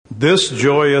This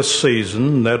joyous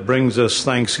season that brings us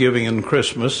Thanksgiving and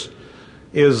Christmas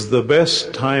is the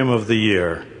best time of the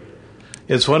year.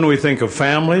 It's when we think of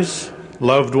families,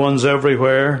 loved ones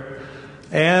everywhere,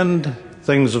 and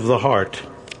things of the heart.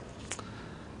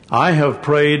 I have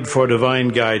prayed for divine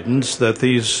guidance that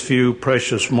these few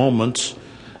precious moments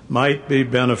might be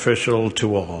beneficial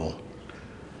to all.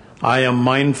 I am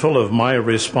mindful of my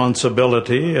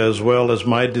responsibility as well as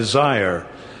my desire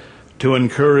to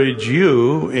encourage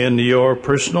you in your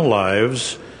personal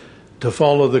lives to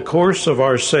follow the course of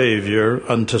our Savior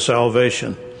unto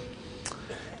salvation.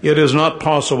 It is not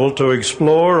possible to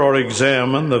explore or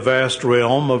examine the vast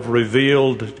realm of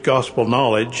revealed gospel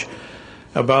knowledge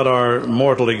about our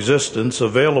mortal existence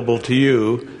available to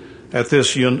you at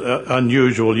this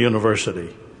unusual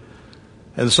university.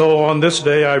 And so on this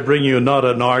day I bring you not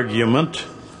an argument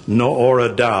or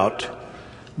a doubt,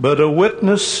 but a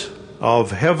witness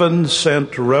of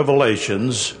heaven-sent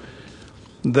revelations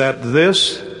that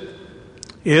this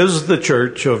is the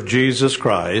Church of Jesus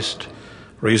Christ,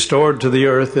 restored to the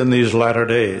earth in these latter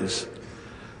days,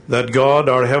 that God,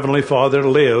 our Heavenly Father,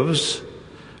 lives,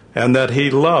 and that He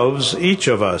loves each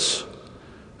of us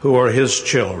who are His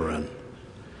children,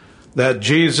 that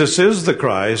Jesus is the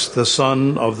Christ, the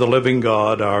Son of the living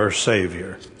God, our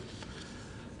Savior.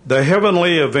 The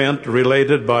heavenly event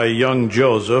related by young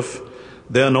Joseph,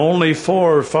 then only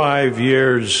 4 or 5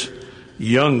 years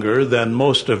younger than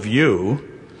most of you,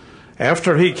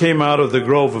 after he came out of the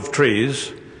grove of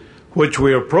trees, which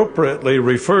we appropriately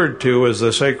referred to as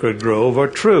the sacred grove, are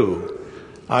true.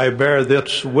 I bear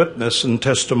this witness and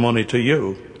testimony to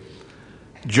you.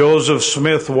 Joseph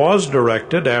Smith was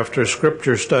directed, after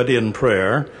scripture study and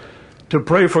prayer, to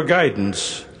pray for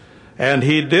guidance, and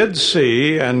he did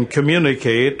see and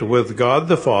communicate with God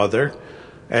the Father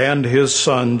and His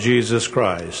Son, Jesus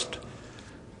Christ.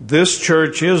 This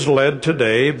church is led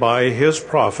today by His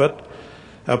prophet,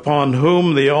 upon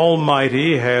whom the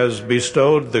Almighty has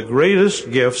bestowed the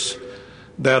greatest gifts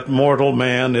that mortal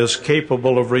man is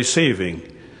capable of receiving,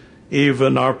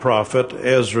 even our prophet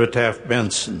Ezra Taft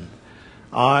Benson.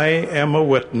 I am a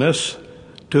witness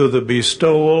to the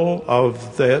bestowal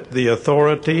of the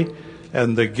authority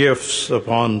and the gifts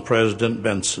upon President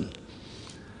Benson.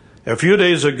 A few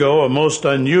days ago, a most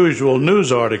unusual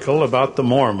news article about the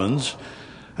Mormons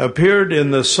appeared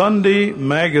in the Sunday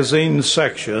magazine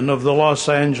section of the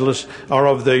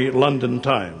London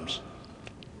Times,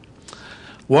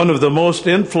 one of the most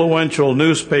influential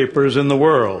newspapers in the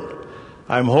world.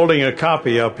 I'm holding a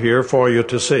copy up here for you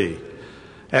to see,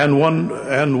 and one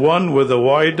with one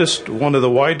of the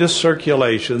widest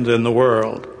circulations in the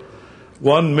world,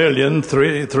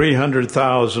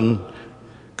 1,300,000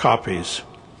 copies.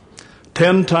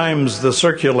 10 times the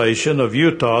circulation of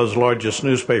Utah's largest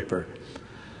newspaper.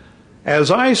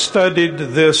 As I studied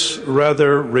this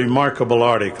rather remarkable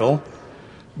article,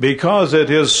 because it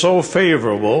is so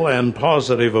favorable and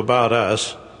positive about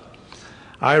us,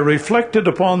 I reflected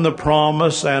upon the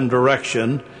promise and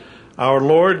direction our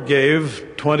Lord gave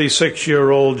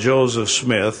 26-year-old Joseph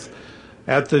Smith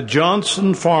at the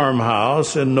Johnson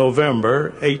farmhouse in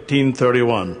November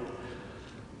 1831.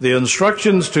 The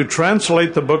instructions to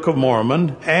translate the Book of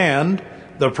Mormon and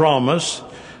the promise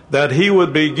that he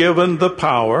would be given the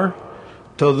power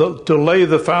to lay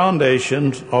the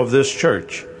foundations of this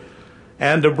church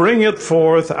and to bring it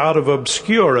forth out of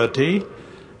obscurity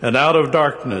and out of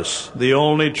darkness, the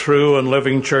only true and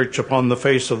living church upon the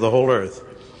face of the whole earth.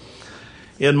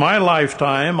 In my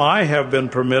lifetime, I have been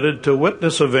permitted to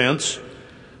witness events,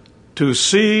 to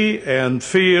see and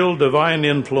feel divine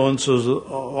influences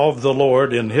of the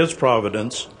Lord in His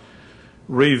providence,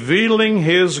 revealing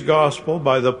His gospel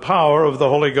by the power of the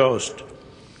Holy Ghost.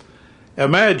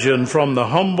 Imagine from the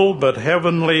humble but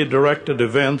heavenly directed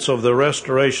events of the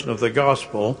restoration of the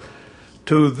gospel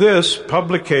to this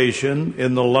publication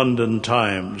in the London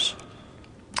Times.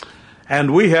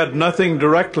 And we had nothing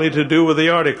directly to do with the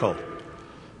article.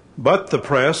 But the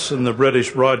press and the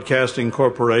British Broadcasting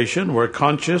Corporation were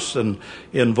conscious and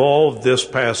involved this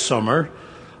past summer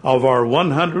of our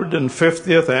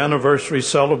 150th anniversary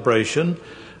celebration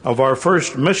of our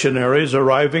first missionaries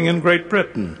arriving in Great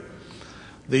Britain.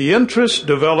 The interest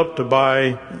developed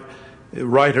by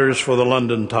writers for the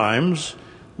London Times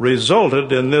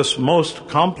resulted in this most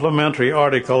complimentary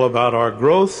article about our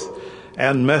growth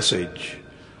and message,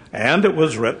 and it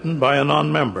was written by a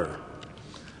non-member.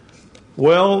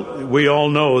 Well, we all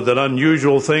know that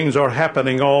unusual things are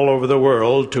happening all over the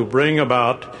world to bring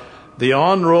about the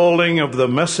unrolling of the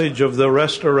message of the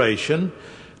restoration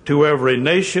to every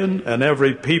nation and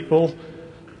every people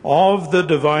of the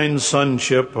divine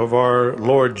sonship of our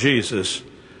Lord Jesus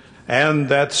and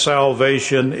that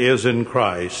salvation is in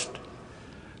Christ,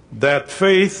 that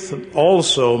faith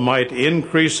also might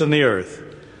increase in the earth,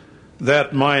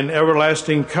 that mine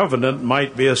everlasting covenant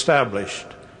might be established,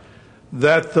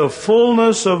 that the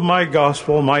fullness of my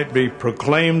gospel might be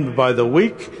proclaimed by the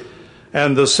weak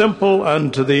and the simple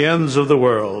unto the ends of the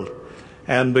world,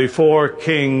 and before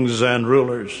kings and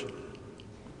rulers.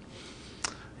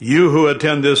 You who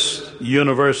attend this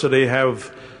university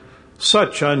have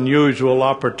such unusual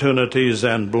opportunities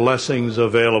and blessings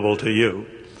available to you.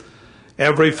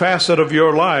 Every facet of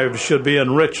your lives should be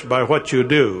enriched by what you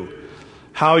do,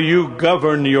 how you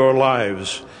govern your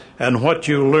lives, and what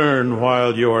you learn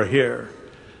while you are here.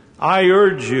 I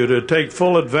urge you to take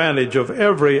full advantage of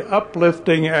every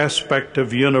uplifting aspect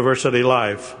of university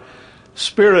life,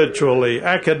 spiritually,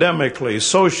 academically,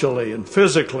 socially, and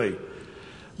physically,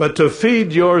 but to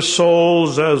feed your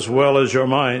souls as well as your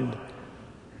mind.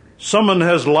 Someone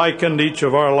has likened each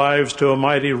of our lives to a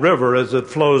mighty river as it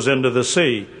flows into the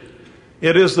sea.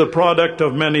 It is the product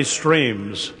of many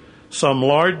streams, some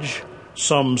large,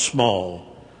 some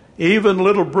small, even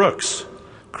little brooks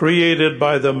created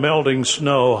by the melting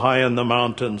snow high in the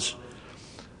mountains.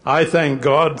 I thank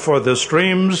God for the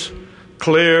streams,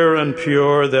 clear and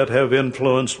pure, that have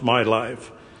influenced my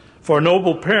life, for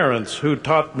noble parents who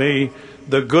taught me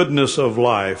the goodness of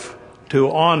life,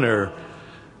 honor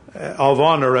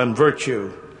and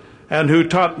virtue, and who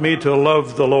taught me to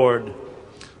love the Lord,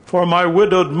 for my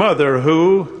widowed mother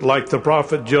who, like the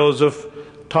prophet Joseph,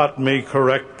 taught me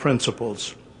correct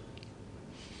principles,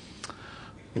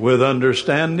 with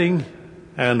understanding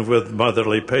and with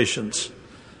motherly patience,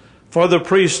 for the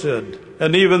priesthood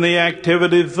and even the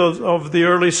activities of the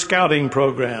early scouting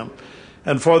program,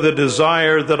 and for the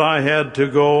desire that I had to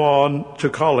go on to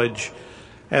college,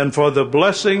 and for the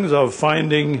blessings of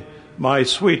finding my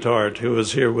sweetheart who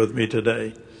is here with me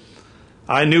today.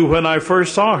 I knew when I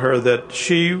first saw her that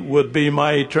she would be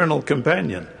my eternal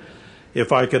companion,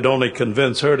 if I could only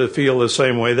convince her to feel the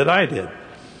same way that I did.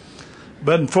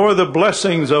 But for the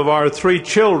blessings of our 3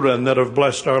 children that have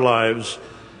blessed our lives,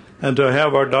 and to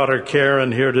have our daughter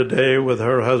Karen here today with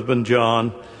her husband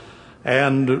John,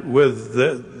 and with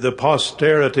the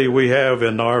posterity we have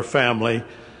in our family,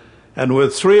 and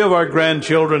with 3 of our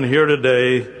grandchildren here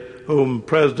today, whom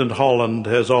President Holland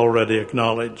has already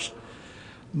acknowledged.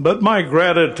 But my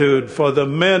gratitude for the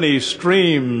many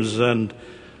streams and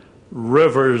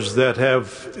rivers that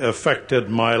have affected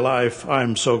my life,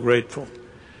 I'm so grateful.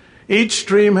 Each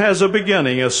stream has a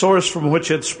beginning, a source from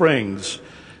which it springs.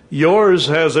 Yours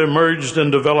has emerged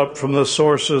and developed from the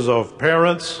sources of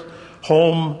parents,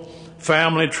 home,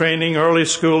 family training, early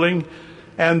schooling,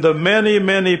 and the many,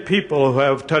 many people who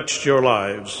have touched your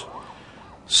lives.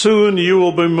 Soon you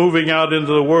will be moving out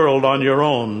into the world on your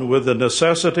own with the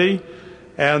necessity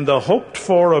and the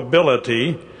hoped-for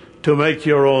ability to make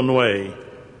your own way.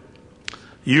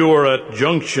 You are at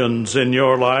junctions in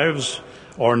your lives,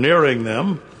 or nearing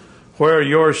them, where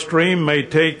your stream may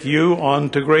take you on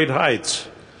to great heights,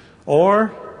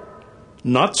 or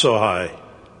not so high,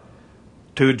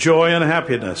 to joy and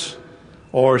happiness,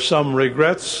 or some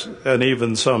regrets and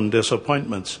even some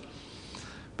disappointments.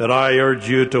 But I urge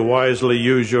you to wisely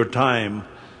use your time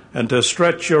and to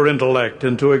stretch your intellect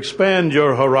and to expand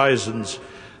your horizons,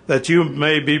 that you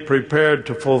may be prepared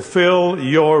to fulfill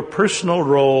your personal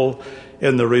role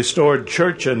in the restored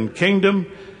church and kingdom,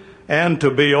 and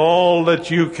to be all that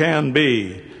you can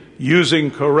be, using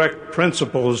correct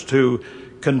principles to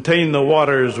contain the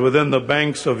waters within the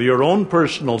banks of your own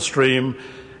personal stream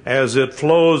as it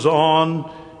flows on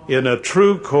in a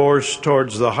true course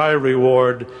towards the high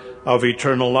reward of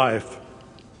eternal life.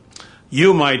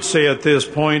 You might say at this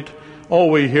point, "Oh,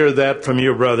 we hear that from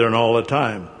you, brethren, all the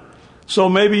time." So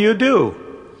maybe you do.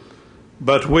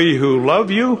 But we who love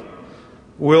you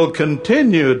will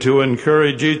continue to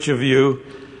encourage each of you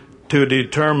to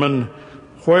determine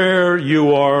where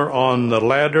you are on the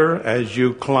ladder as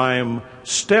you climb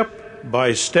step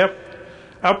by step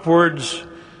upwards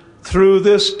through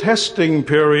this testing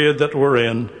period that we're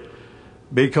in,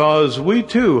 because we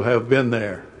too have been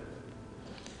there.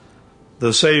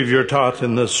 The Savior taught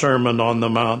in the Sermon on the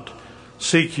Mount,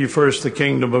 "Seek ye first the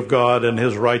kingdom of God and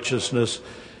his righteousness,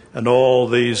 and all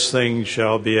these things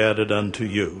shall be added unto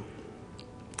you."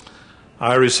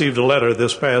 I received a letter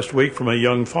this past week from a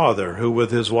young father who,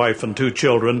 with his wife and 2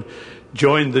 children,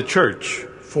 joined the church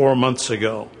 4 months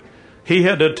ago. He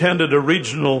had attended a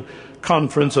regional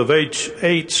conference of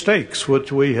 8 stakes,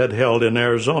 which we had held in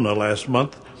Arizona last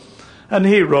month, and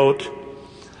he wrote,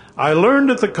 "I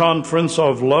learned at the conference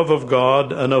of love of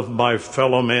God and of my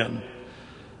fellow men.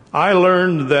 I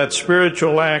learned that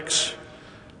spiritual acts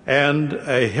and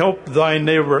a help thy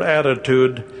neighbor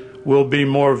attitude will be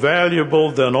more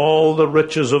valuable than all the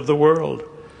riches of the world.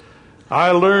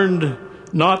 I learned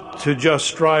not to just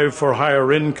strive for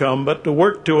higher income, but to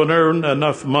work to earn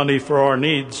enough money for our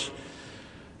needs.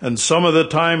 And some of the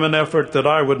time and effort that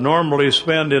I would normally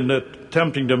spend in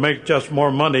attempting to make just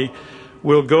more money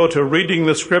will go to reading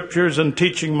the scriptures and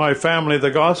teaching my family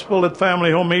the gospel at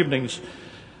family home evenings.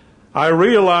 I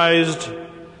realized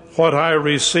what I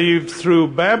received through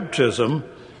baptism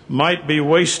might be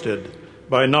wasted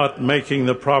by not making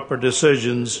the proper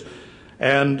decisions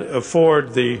and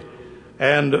afford the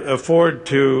effort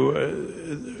to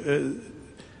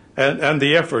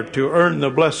earn the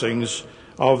blessings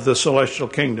of the celestial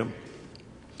kingdom.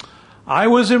 I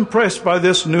was impressed by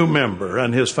this new member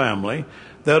and his family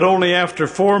that only after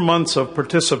 4 months of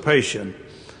participation,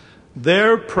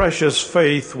 their precious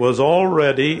faith was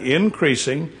already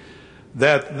increasing,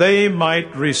 that they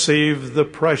might receive the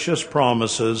precious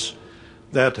promises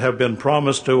that have been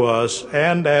promised to us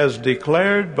and as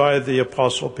declared by the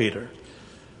Apostle Peter.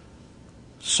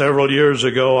 Several years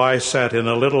ago, I sat in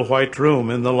a little white room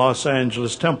in the Los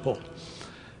Angeles temple,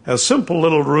 a simple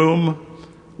little room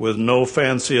with no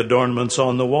fancy adornments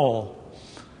on the wall.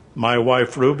 My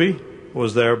wife, Ruby,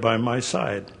 was there by my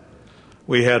side.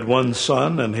 We had one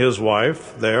son and his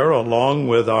wife there, along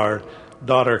with our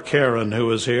daughter, Karen, who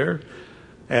was here,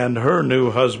 and her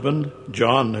new husband,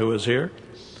 John, who was here.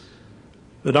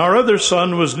 But our other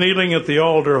son was kneeling at the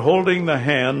altar holding the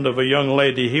hand of a young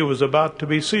lady he was about to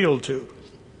be sealed to.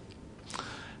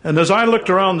 And as I looked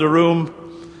around the room,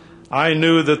 I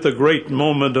knew that the great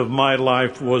moment of my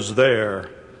life was there,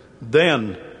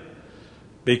 then,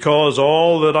 because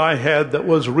all that I had that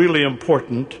was really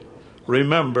important,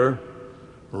 remember,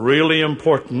 really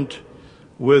important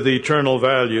with eternal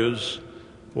values,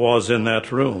 was in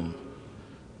that room.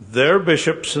 Their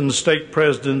bishops and stake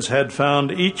presidents had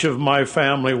found each of my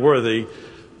family worthy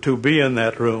to be in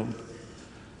that room.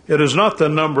 It is not the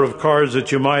number of cars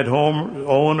that you might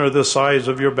own or the size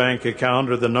of your bank account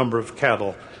or the number of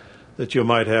cattle that you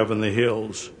might have in the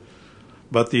hills,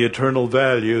 but the eternal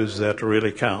values that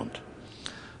really count.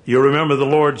 You remember the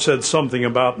Lord said something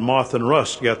about moth and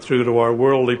rust get through to our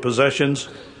worldly possessions,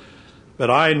 but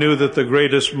I knew that the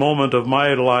greatest moment of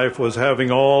my life was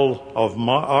having all of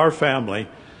our family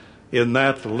in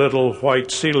that little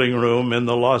white ceiling room in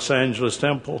the Los Angeles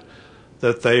temple,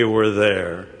 that they were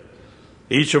there.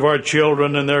 Each of our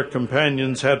children and their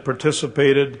companions had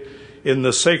participated in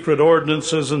the sacred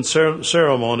ordinances and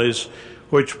ceremonies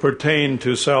which pertain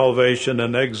to salvation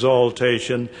and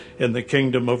exaltation in the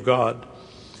kingdom of God.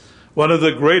 One of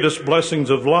the greatest blessings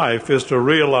of life is to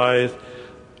realize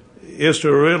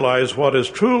what is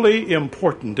truly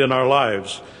important in our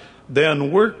lives, then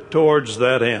work towards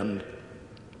that end.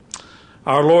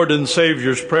 Our Lord and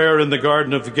Savior's prayer in the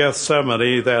Garden of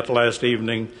Gethsemane that last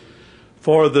evening,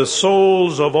 for the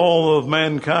souls of all of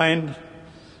mankind,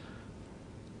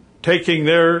 taking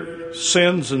their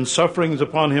sins and sufferings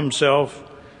upon himself,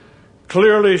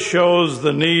 clearly shows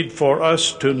the need for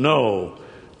us to know,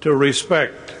 to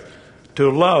respect,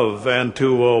 to love, and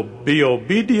to be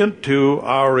obedient to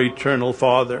our eternal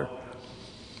Father.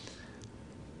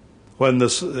 When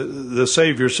the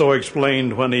Savior so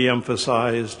explained when he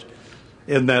emphasized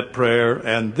in that prayer,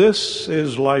 and this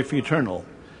is life eternal,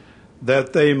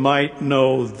 that they might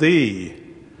know thee,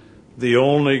 the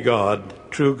only God,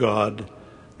 true God,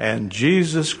 and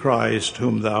Jesus Christ,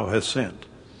 whom thou hast sent.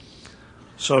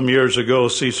 Some years ago,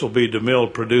 Cecil B.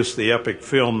 DeMille produced the epic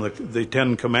film, The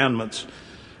Ten Commandments,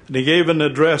 and he gave an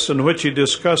address in which he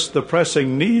discussed the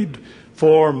pressing need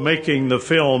for making the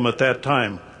film at that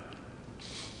time.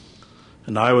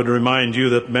 And I would remind you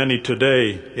that many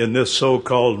today in this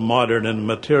so-called modern and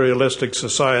materialistic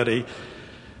society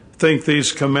think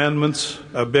these commandments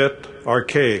a bit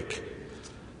archaic.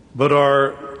 But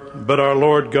our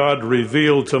Lord God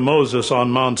revealed to Moses on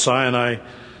Mount Sinai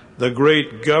the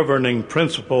great governing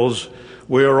principles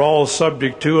we are all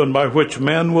subject to and by which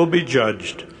men will be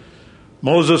judged.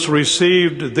 Moses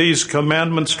received these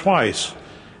commandments twice,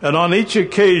 and on each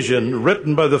occasion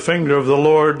written by the finger of the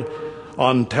Lord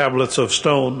on tablets of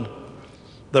stone.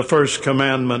 The first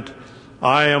commandment,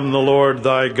 I am the Lord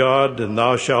thy God, and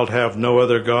thou shalt have no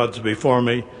other gods before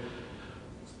me.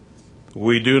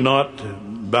 We do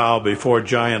not bow before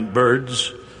giant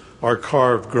birds, or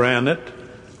carved granite,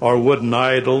 or wooden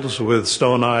idols with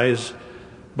stone eyes,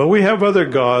 but we have other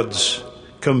gods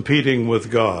competing with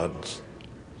gods.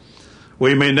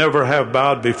 We may never have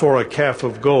bowed before a calf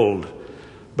of gold,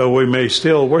 but we may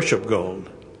still worship gold.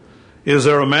 Is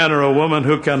there a man or a woman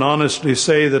who can honestly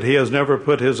say that he has never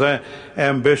put his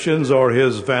ambitions or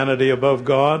his vanity above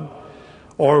God?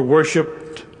 or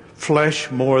worshiped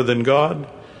flesh more than God,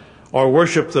 or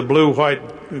worshiped the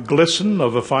blue-white glisten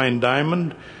of a fine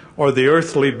diamond, or the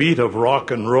earthly beat of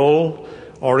rock and roll,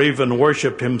 or even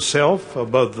worshiped himself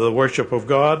above the worship of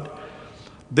God.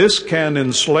 This can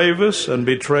enslave us and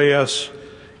betray us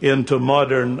into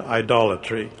modern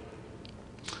idolatry.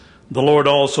 The Lord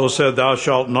also said, "Thou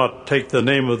shalt not take the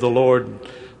name of the Lord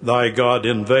thy God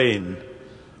in vain."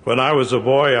 When I was a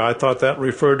boy, I thought that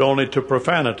referred only to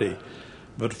profanity.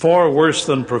 But far worse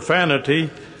than profanity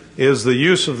is the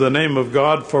use of the name of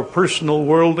God for personal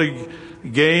worldly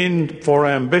gain, for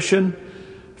ambition,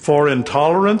 for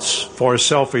intolerance, for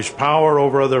selfish power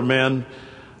over other men,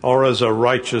 or as a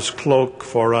righteous cloak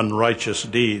for unrighteous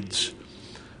deeds.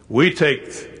 We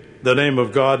take the name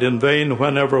of God in vain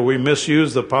whenever we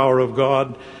misuse the power of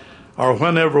God, or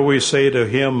whenever we say to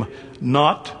him,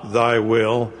 "Not thy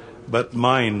will, but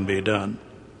mine be done."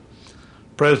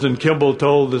 President Kimball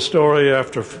told the story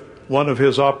after one of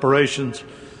his operations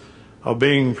of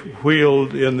being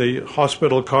wheeled in the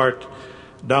hospital cart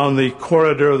down the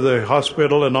corridor of the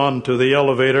hospital and onto the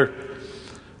elevator.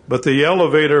 But the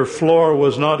elevator floor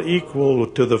was not equal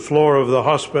to the floor of the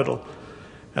hospital.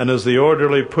 And as the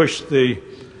orderly pushed the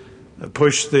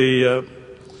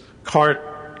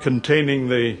cart containing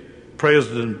the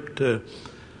President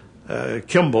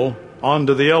Kimball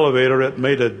onto the elevator, it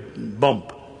made a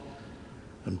bump.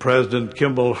 And President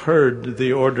Kimball heard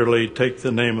the orderly take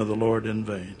the name of the Lord in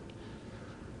vain.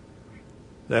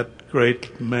 That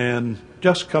great man,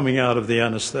 just coming out of the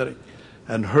anesthetic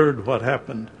and heard what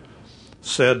happened,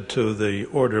 said to the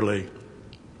orderly,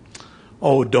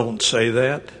 "Oh, don't say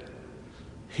that.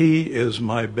 He is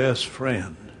my best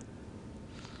friend."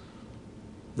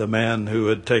 The man who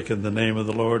had taken the name of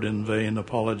the Lord in vain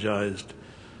apologized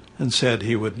and said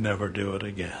he would never do it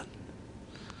again.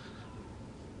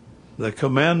 The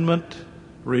commandment,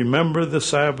 "Remember the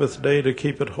Sabbath day to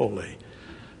keep it holy,"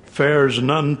 fares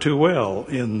none too well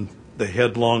in the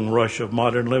headlong rush of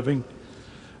modern living.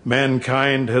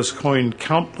 Mankind has coined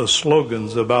countless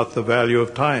slogans about the value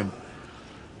of time.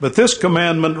 But this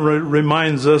commandment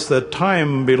reminds us that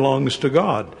time belongs to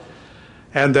God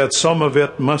and that some of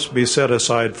it must be set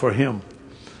aside for him.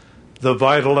 The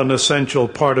vital and essential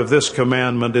part of this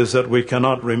commandment is that we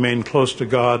cannot remain close to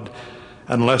God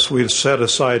unless we set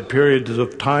aside periods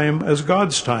of time as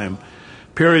God's time,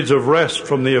 periods of rest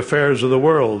from the affairs of the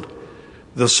world.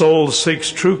 The soul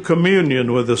seeks true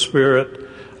communion with the Spirit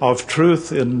of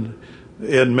truth in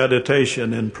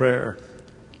meditation, in prayer.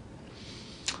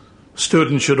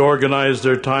 Students should organize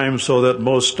their time so that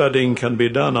most studying can be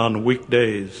done on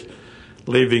weekdays,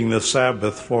 leaving the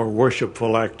Sabbath for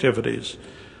worshipful activities.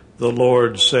 The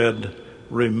Lord said,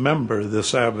 "Remember the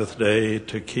Sabbath day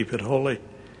to keep it holy."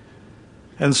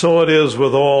 And so it is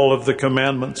with all of the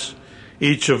commandments.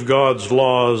 Each of God's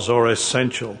laws are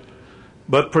essential.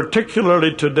 But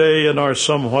particularly today in our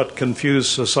somewhat confused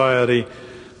society,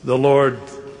 the Lord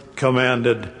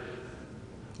commanded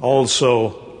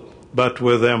also, but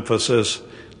with emphasis,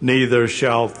 "Neither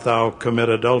shalt thou commit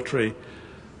adultery,"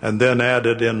 and then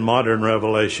added in modern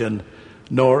revelation,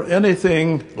 "nor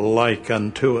anything like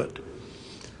unto it."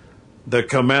 The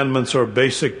commandments are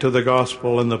basic to the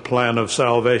gospel and the plan of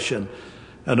salvation,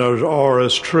 and are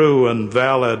as true and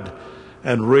valid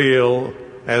and real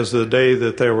as the day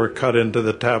that they were cut into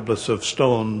the tablets of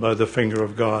stone by the finger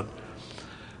of God.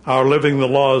 Our living the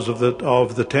laws of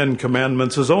the Ten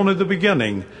Commandments is only the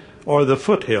beginning, or the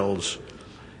foothills,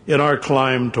 in our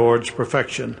climb towards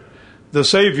perfection. The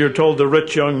Savior told the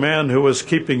rich young man who was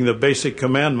keeping the basic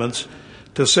commandments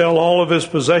to sell all of his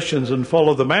possessions and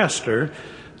follow the Master,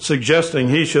 suggesting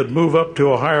he should move up to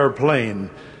a higher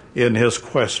plane in his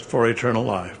quest for eternal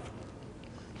life.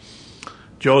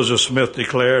 Joseph Smith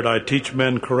declared, "I teach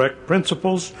men correct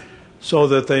principles so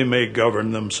that they may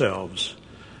govern themselves."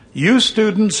 You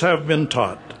students have been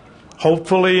taught,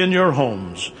 hopefully in your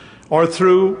homes or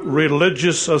through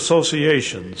religious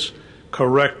associations,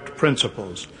 correct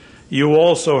principles. You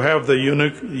also have the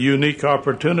unique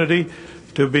opportunity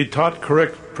to be taught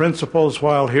correct principles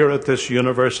while here at this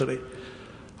university.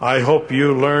 I hope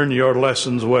you learn your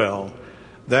lessons well,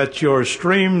 that your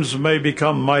streams may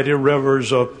become mighty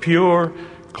rivers of pure,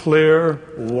 clear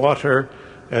water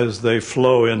as they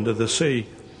flow into the sea.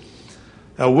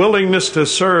 A willingness to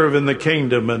serve in the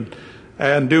kingdom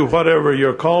and do whatever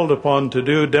you're called upon to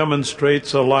do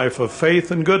demonstrates a life of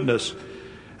faith and goodness.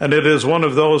 And it is one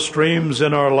of those streams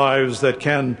in our lives that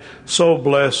can so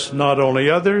bless not only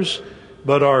others,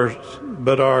 but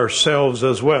ourselves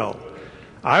as well.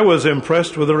 I was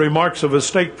impressed with the remarks of a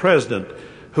stake president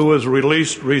who was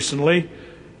released recently,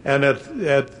 and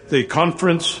at the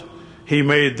conference he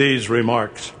made these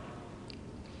remarks.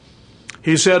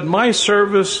 He said, "My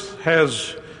service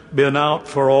has been out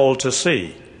for all to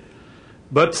see.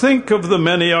 But think of the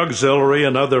many auxiliary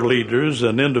and other leaders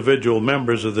and individual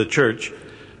members of the church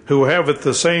who have at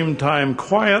the same time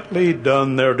quietly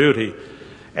done their duty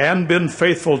and been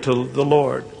faithful to the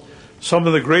Lord. Some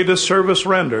of the greatest service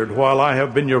rendered while I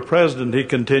have been your president," he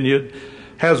continued,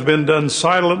 "has been done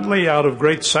silently out of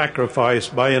great sacrifice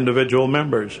by individual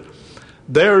members.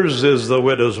 Theirs is the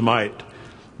widow's mite.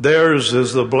 Theirs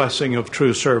is the blessing of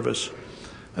true service."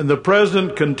 And the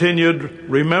president continued,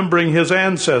 remembering his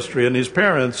ancestry and his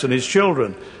parents and his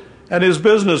children and his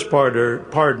business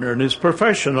partner and his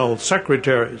professional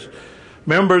secretaries,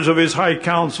 members of his high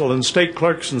council and state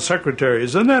clerks and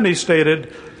secretaries. And then he stated,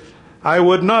 "I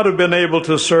would not have been able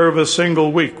to serve a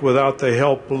single week without the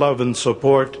help, love, and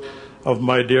support of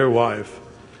my dear wife."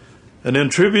 And in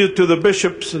tribute to the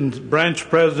bishops and branch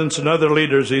presidents and other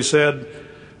leaders, he said,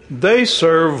 "They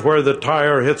serve where the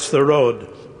tire hits the road.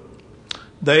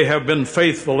 They have been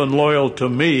faithful and loyal to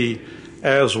me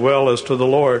as well as to the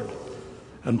Lord."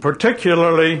 And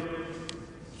particularly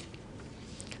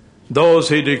those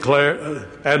he declared,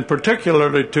 and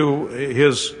particularly to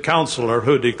his counselor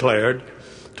who declared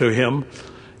to him,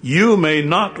 "You may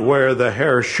not wear the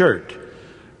hair shirt,"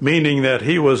 meaning that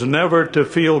he was never to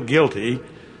feel guilty.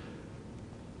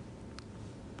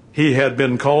 He had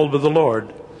been called to the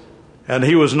Lord, and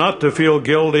he was not to feel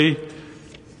guilty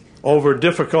over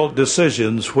difficult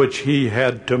decisions which he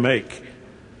had to make.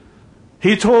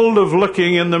 He told of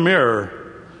looking in the mirror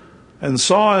and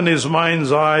saw in his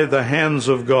mind's eye the hands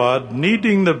of God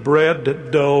kneading the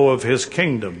bread dough of his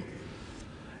kingdom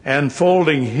and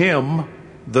folding him,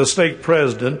 the stake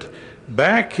president,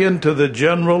 back into the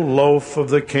general loaf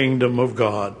of the kingdom of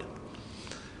God.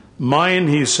 Mine,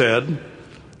 he said,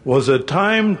 was a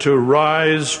time to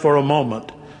rise for a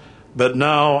moment, but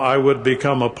now I would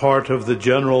become a part of the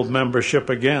general membership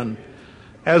again,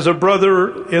 as a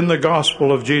brother in the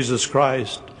gospel of Jesus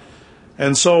Christ.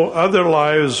 And so other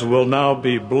lives will now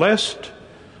be blessed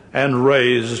and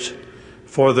raised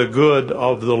for the good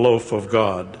of the loaf of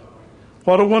God.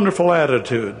 What a wonderful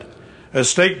attitude. A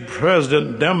stake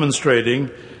president demonstrating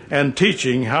and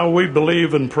teaching how we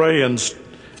believe and pray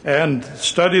and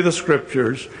study the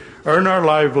scriptures, earn our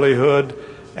livelihood,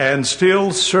 and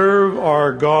still serve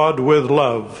our God with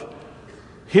love.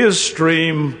 His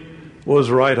stream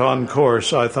was right on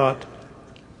course, I thought.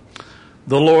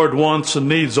 The Lord wants and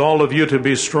needs all of you to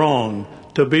be strong,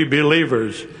 to be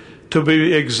believers, to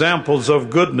be examples of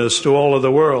goodness to all of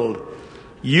the world.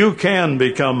 You can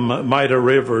become mighty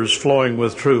rivers flowing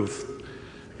with truth.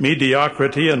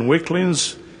 Mediocrity and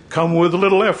weaklings come with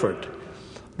little effort.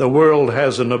 The world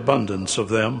has an abundance of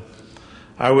them.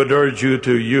 I would urge you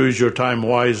to use your time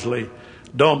wisely.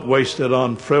 Don't waste it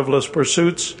on frivolous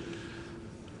pursuits.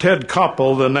 Ted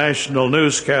Koppel, the national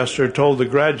newscaster, told the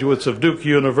graduates of Duke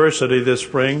University this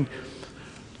spring,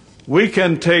 "We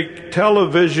can take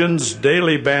television's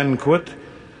daily banquet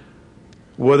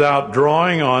without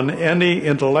drawing on any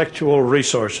intellectual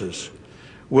resources,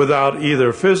 without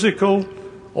either physical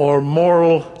or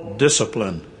moral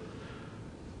discipline."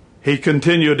 He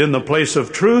continued, "In the place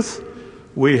of truth,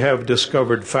 we have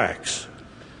discovered facts.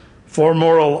 For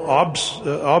moral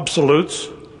absolutes,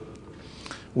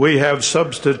 we have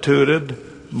substituted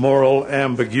moral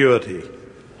ambiguity.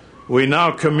 We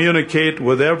now communicate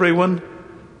with everyone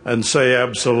and say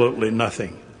absolutely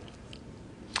nothing."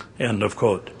 End of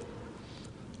quote.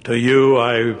 To you,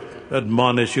 I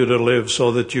admonish you to live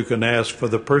so that you can ask for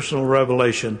the personal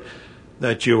revelation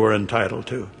that you are entitled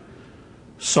to.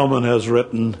 Someone has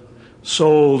written,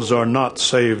 "Souls are not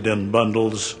saved in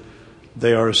bundles,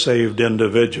 they are saved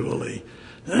individually."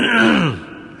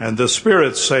 And the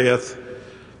Spirit saith,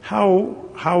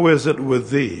 How is it with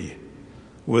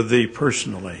thee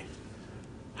personally?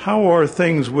 How are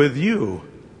things with you,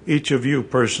 each of you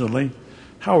personally?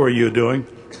 How are you doing?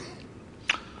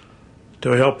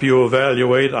 To help you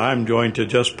evaluate, I'm going to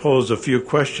just pose a few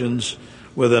questions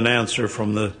with an answer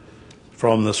from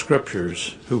the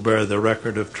Scriptures, who bear the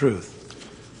record of truth.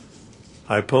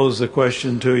 I pose the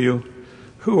question to you,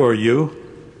 who are you?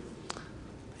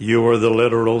 You are the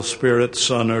literal spirit,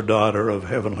 son or daughter of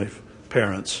heavenly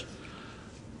parents.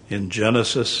 In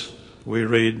Genesis, we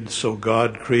read, "So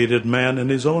God created man in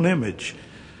his own image.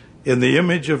 In the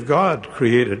image of God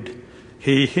created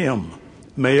he him,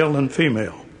 male and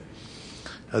female."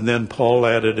 And then Paul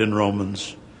added in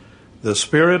Romans, "The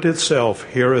Spirit itself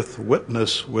heareth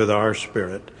witness with our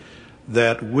spirit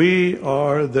that we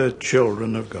are the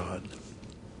children of God."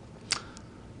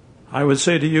 I would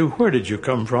say to you, where did you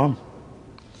come from?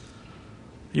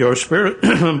 Your spirit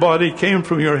and body came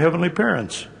from your heavenly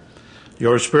parents.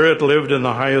 Your spirit lived in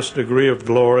the highest degree of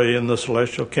glory in the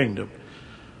celestial kingdom,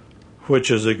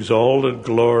 which is exalted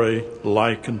glory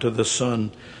like unto the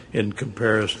sun in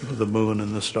comparison with the moon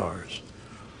and the stars.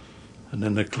 And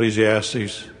in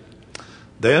Ecclesiastes,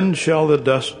 then shall the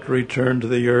dust return to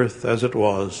the earth as it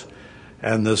was,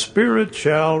 and the spirit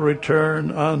shall return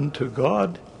unto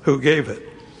God who gave it.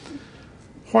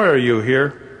 Why are you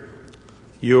here?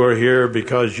 You are here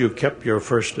because you kept your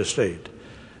first estate.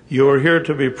 You are here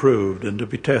to be proved and to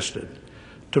be tested,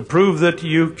 to prove that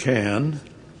you can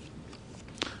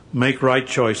make right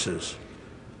choices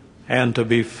and to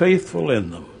be faithful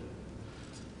in them.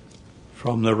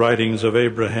 From the writings of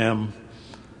Abraham,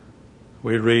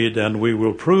 we read, and we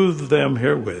will prove them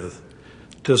herewith,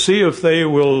 to see if they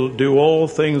will do all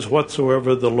things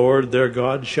whatsoever the Lord their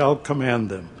God shall command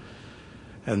them.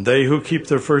 And they who keep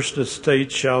their first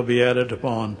estate shall be added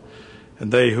upon,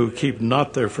 and they who keep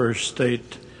not their first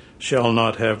estate shall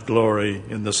not have glory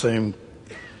in the same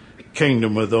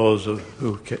kingdom with those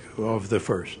of the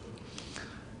first.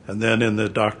 And then in the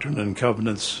Doctrine and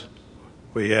Covenants,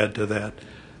 we add to that,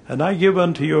 and I give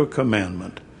unto you a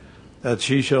commandment, that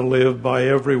ye shall live by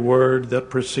every word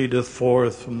that proceedeth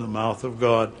forth from the mouth of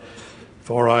God.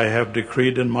 For I have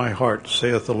decreed in my heart,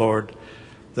 saith the Lord,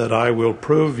 that I will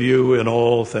prove you in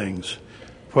all things,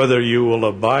 whether you will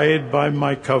abide by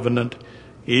my covenant,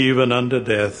 even unto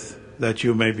death, that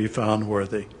you may be found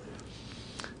worthy.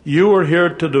 You are here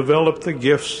to develop the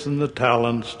gifts and the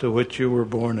talents to which you were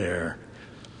born heir.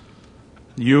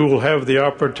 You will have the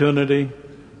opportunity,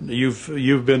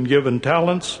 you've been given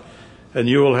talents, and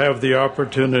you will have the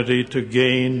opportunity to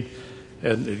gain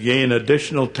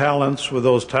additional talents with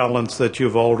those talents that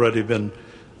you've already been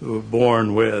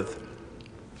born with.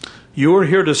 You are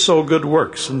here to sow good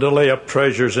works and to lay up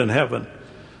treasures in heaven.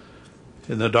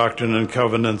 In the Doctrine and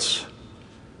Covenants,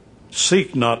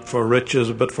 seek not for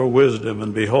riches, but for wisdom,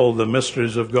 and behold, the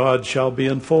mysteries of God shall be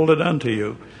unfolded unto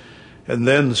you, and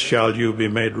then shall you be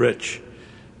made rich.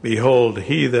 Behold,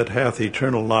 he that hath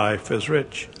eternal life is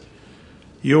rich.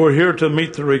 You are here to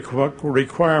meet the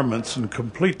requirements and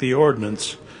complete the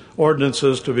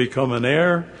ordinances to become an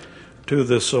heir to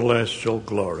the celestial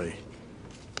glory.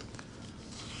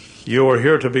 You are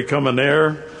here to become an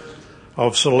heir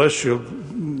of celestial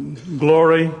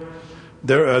glory.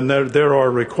 There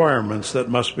are requirements that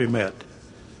must be met.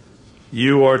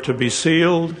 You are to be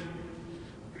sealed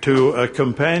to a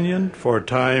companion for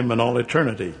time and all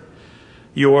eternity.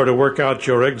 You are to work out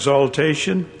your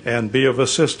exaltation and be of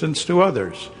assistance to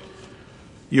others.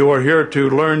 You are here to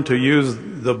learn to use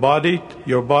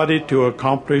your body to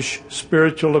accomplish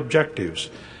spiritual objectives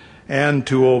and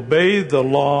to obey the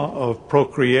law of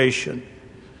procreation.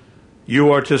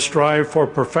 You are to strive for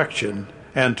perfection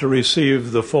and to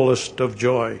receive the fullest of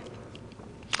joy.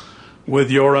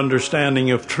 With your understanding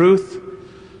of truth,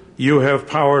 you have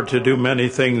power to do many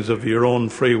things of your own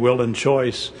free will and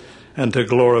choice, and to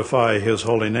glorify his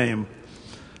holy name.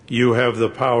 You have the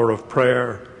power of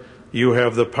prayer. You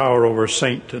have the power over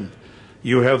Satan.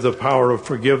 You have the power of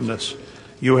forgiveness.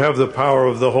 You have the power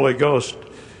of the Holy Ghost.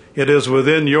 It is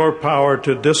within your power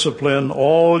to discipline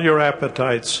all your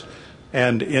appetites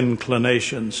and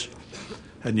inclinations.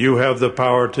 And you have the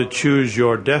power to choose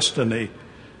your destiny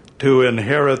to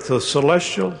inherit the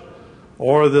celestial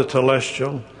or the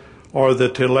telestial or the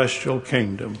telestial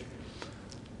kingdom.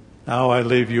 Now I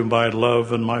leave you my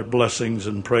love and my blessings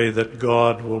and pray that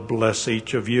God will bless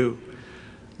each of you,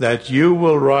 that you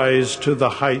will rise to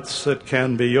the heights that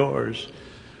can be yours,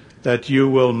 that you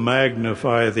will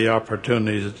magnify the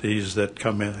opportunities that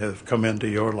have come into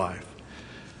your life.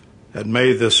 And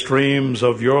may the streams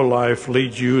of your life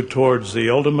lead you towards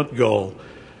the ultimate goal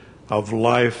of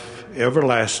life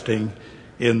everlasting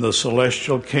in the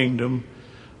celestial kingdom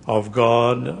of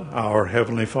God, our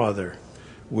Heavenly Father.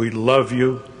 We love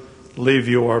you. Leave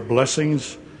you our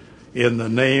blessings in the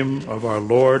name of our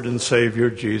Lord and Savior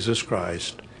Jesus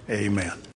Christ. Amen.